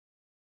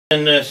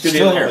In the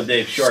studio here with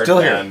Dave Short. Still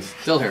here.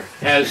 Still here.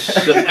 Has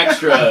some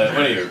extra. What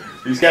are you?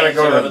 He's got to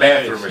go to the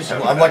bathroom or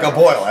something. I'm like a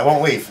boil. I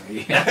won't leave.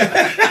 Yeah.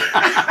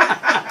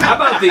 How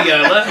about the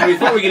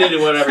before we get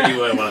into whatever you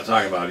want to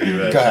talk about? You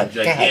have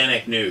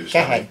gigantic news. Go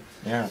ahead.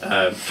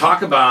 Yeah.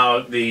 Talk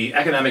about the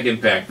economic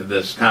impact that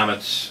this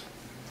Comets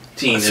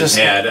team has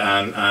had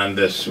on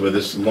this with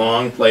this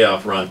long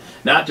playoff run.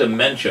 Not to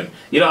mention,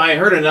 I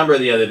heard a number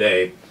the other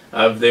day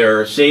of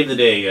their Save the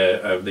Day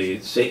of the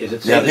is it Save the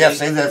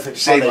Day?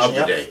 Save of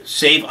the Day.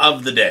 Save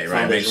of the Day,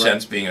 right? Makes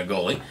sense being a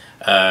goalie.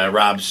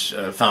 Rob's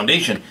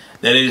foundation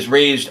that has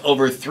raised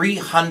over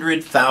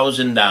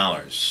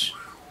 $300,000.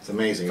 It's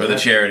amazing for the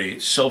charity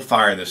so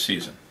far this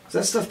season. Is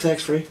that stuff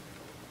tax free?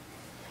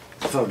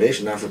 It's a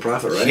foundation, not for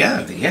profit, right?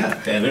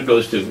 Yeah, and it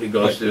goes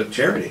to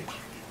charity.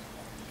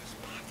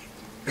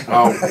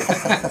 Oh, you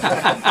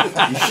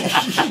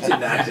did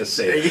not just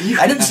say that.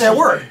 I didn't say a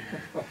word.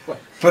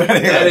 But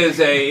anyway,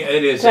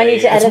 it's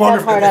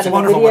wonderful.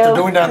 What they're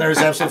doing down there is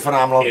absolutely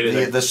phenomenal.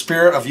 The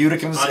spirit of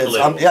Uticans,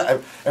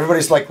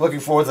 everybody's like looking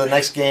forward to the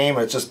next game.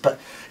 It's just,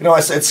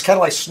 it's kind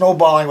of like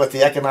snowballing with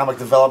the economic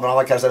development, all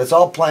that kind of stuff. It's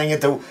all playing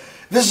into.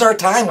 This is our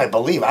time, I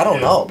believe. I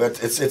don't know,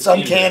 but it's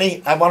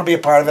uncanny. I want to be a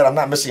part of it. I'm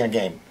not missing a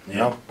game. You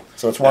know,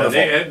 so it's wonderful.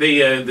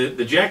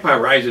 The jackpot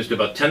rises to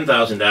about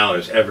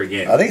 $10,000 every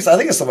game. I think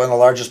it's one of the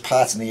largest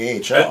pots in the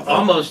AHL. It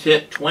almost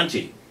hit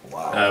 20.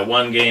 Wow.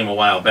 One game a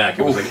while back.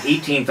 It was like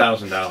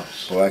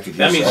 $18,000. Boy, I could use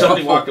that means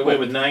somebody walked away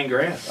with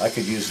 $9,000. I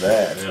could use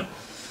that. Yeah.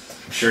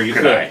 I'm sure you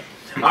could.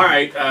 All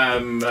right,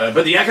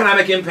 but the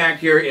economic impact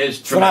here is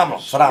phenomenal.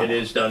 Phenomenal. It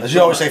is done. As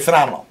you always say,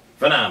 phenomenal.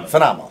 Phenomenal.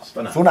 Phenomenal.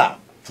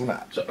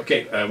 So,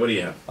 okay, what do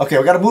you have? Okay,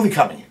 we got a movie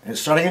coming.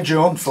 It's starting in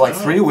June for like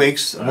 3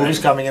 weeks. The movie's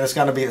coming, and it's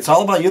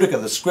all about Utica.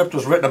 The script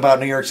was written about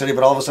New York City,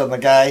 but all of a sudden the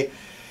guy,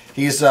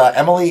 he's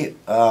Emily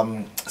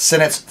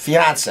Sinnett's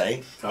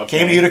fiance,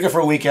 came to Utica for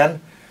a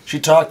weekend. She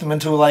talked him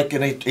into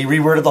and he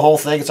reworded the whole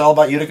thing. It's all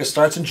about Utica.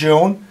 Starts in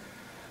June.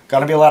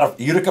 Going to be a lot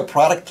of Utica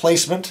product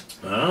placement.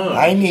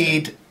 I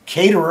need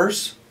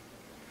caterers.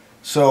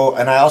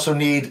 And I also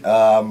need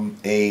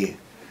a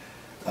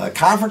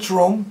conference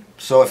room.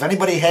 So if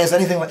anybody has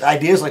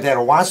ideas like that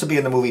or wants to be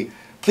in the movie,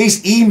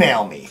 please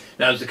email me.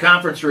 Now, is the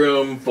conference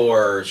room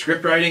for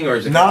script writing, or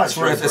is it? No, it's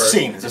a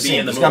scene. It's a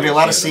scene. There's going to be a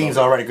lot of scenes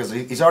already because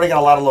he's already got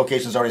a lot of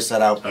locations already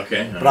set out.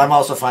 Okay. But I'm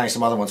also finding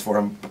some other ones for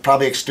him,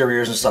 probably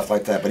exteriors and stuff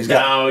like that. But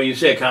now you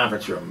say a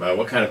conference room.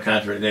 What kind of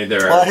conference?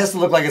 Well, it has to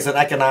look like it's an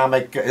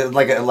economic,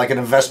 like an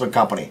investment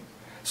company.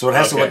 So it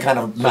has to look kind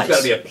of nice. It's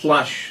got to be a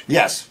plush.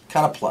 Yes,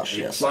 kind of plush.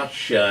 Yes.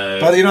 Plush.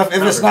 But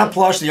if it's not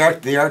plush, the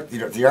art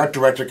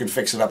director can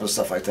fix it up and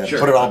stuff like that. Sure.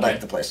 Put it all back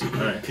into place.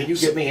 Right. Can you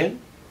get me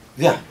in?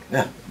 Yeah.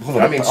 I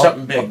mean,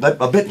 something big.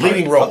 A bit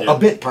leading role. A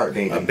bit part,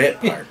 maybe. A bit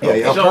part. Yeah,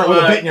 a part with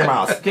a bit in your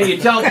mouth. Can you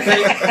tell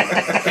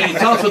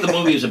us what the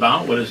movie is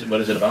about? What is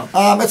it about?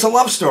 It's a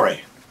love story.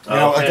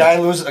 A guy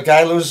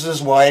loses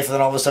his wife, and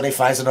then all of a sudden he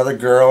finds another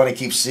girl, and he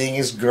keeps seeing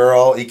his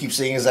girl. He keeps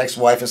seeing his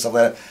ex-wife and stuff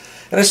like that.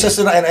 And it's just,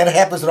 and it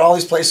happens in all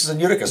these places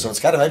in Utica, so it's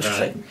kind of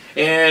interesting.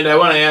 And I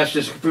want to ask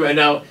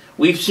now,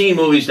 we've seen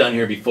movies done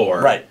here before,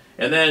 right?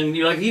 And then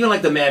even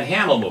like the Mad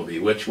Hamill movie,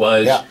 which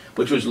was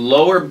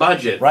lower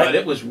budget, but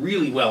it was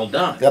really well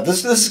done. Yeah,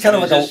 this is kind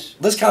of like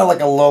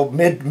a low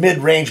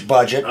mid-range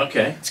budget.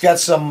 Okay, it's got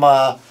some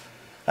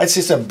I'd say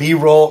some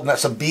B-roll,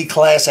 some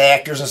B-class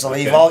actors and stuff.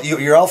 Okay.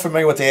 You're all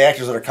familiar with the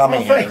actors that are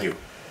coming here. Thank you.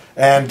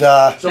 And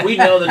so we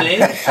know the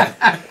names.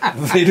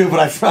 They do,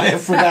 but I've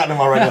forgotten them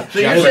already. So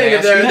you're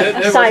saying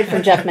aside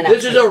from Jeff Monaski,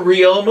 this is a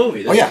real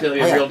movie. This is going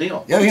to be a real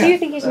deal. Yeah. Do you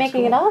think he's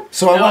making it up?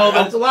 So no,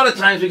 but a lot of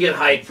times we get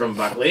hype from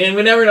Buckley, and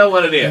we never know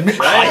what it is.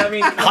 Right? I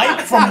mean,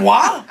 hype from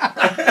what?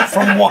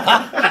 From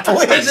what?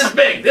 Please. This is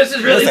big. This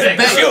is really big.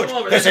 This is huge.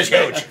 This is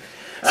huge.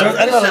 So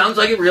it sounds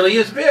like it really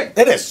is big.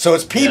 It is. So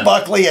it's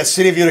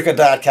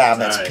pbuckley@cityofutica.com.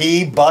 That's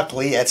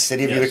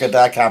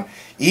pbuckley@cityofutica.com.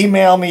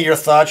 Email me your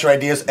thoughts, your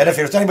ideas, and if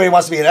there's anybody who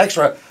wants to be an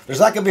extra, there's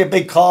not going to be a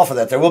big call for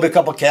that. There will be a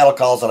couple of cattle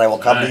calls that I will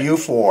come to you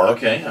for.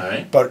 Okay, all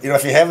right. But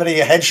if you have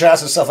any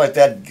headshots and stuff like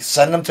that,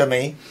 send them to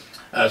me.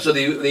 So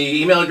the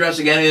email address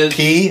again is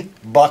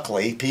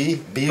pbuckley,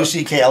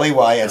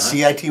 pbuckley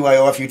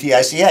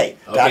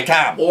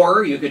 @cityofutica.com.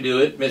 Or you could do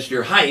it,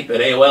 Mr. Hype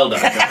at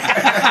AOL.com.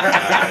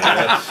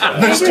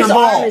 Andrew's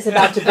arm is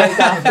about to break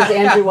off because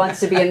Andrew wants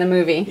to be in the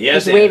movie.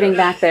 Yes, he's waving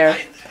back there.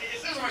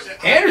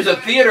 Andrew's a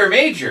theater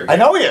major. I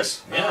know he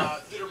is. Yeah.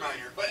 Theater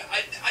major. But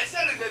I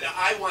said that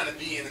I want to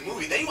be in the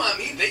movie. They want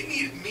me. They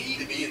need me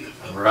to be in the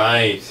film.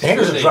 Right.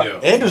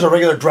 Andrew's a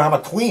regular drama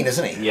queen,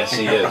 isn't he? Yes,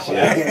 he is.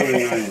 Yeah.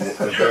 That's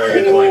a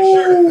very good point.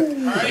 Sure.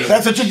 Right.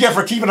 That's what you get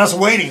for keeping us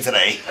waiting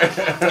today.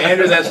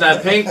 Andrew, that's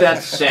not pink.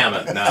 That's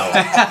salmon. No. Come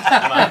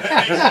on. That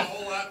makes it a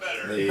whole lot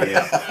better.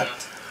 Yeah.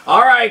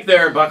 All right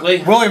there,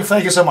 Buckley. William,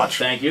 thank you so much.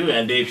 Thank you,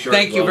 and Dave Short.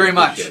 Thank you very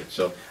much.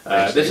 So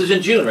this is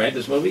in June, right?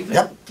 This movie.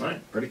 Yep. All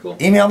right. Pretty cool.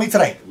 Email me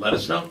today. Let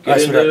us know.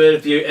 Get into it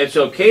if you.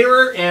 So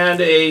caterer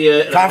and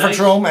a conference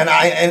room, and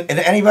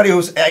anybody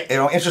who's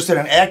interested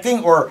in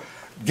acting or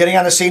getting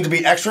on the scene to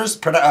be extras,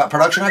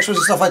 production extras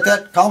and stuff like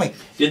that, call me.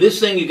 Did this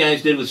thing you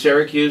guys did with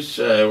Syracuse,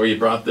 where you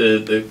brought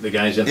the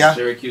guys in from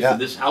Syracuse, did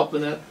this help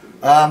in that?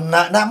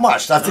 Not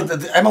much. I think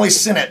that Emily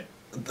Sinnott,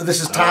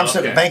 this is Tom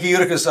Sinnott, Bank of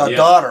Utica's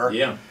daughter.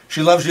 Yeah.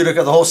 She loves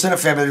Utica. The whole Sinnott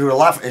family, they do a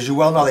lot, as you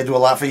well know, they do a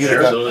lot for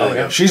Utica.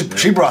 Absolutely.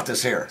 She brought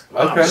this here.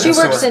 Okay. She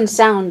works in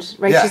sound,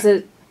 right? Yeah. She's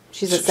a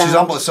She's sound.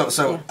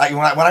 unbelievable.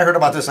 when I heard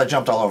about this, I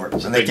jumped all over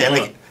it. And they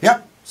can't.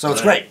 Yep. So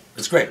it's great.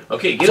 It's great.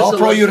 Okay, it's all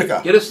pro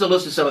Utica. Get us the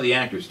list of some of the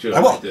actors too. I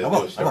will. Put in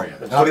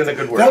a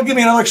good word. That'll give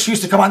me another excuse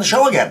to come on the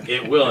show again.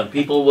 It will, and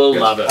people will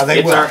love it. They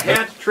it's will. our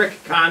hat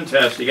trick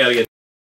contest. You got to get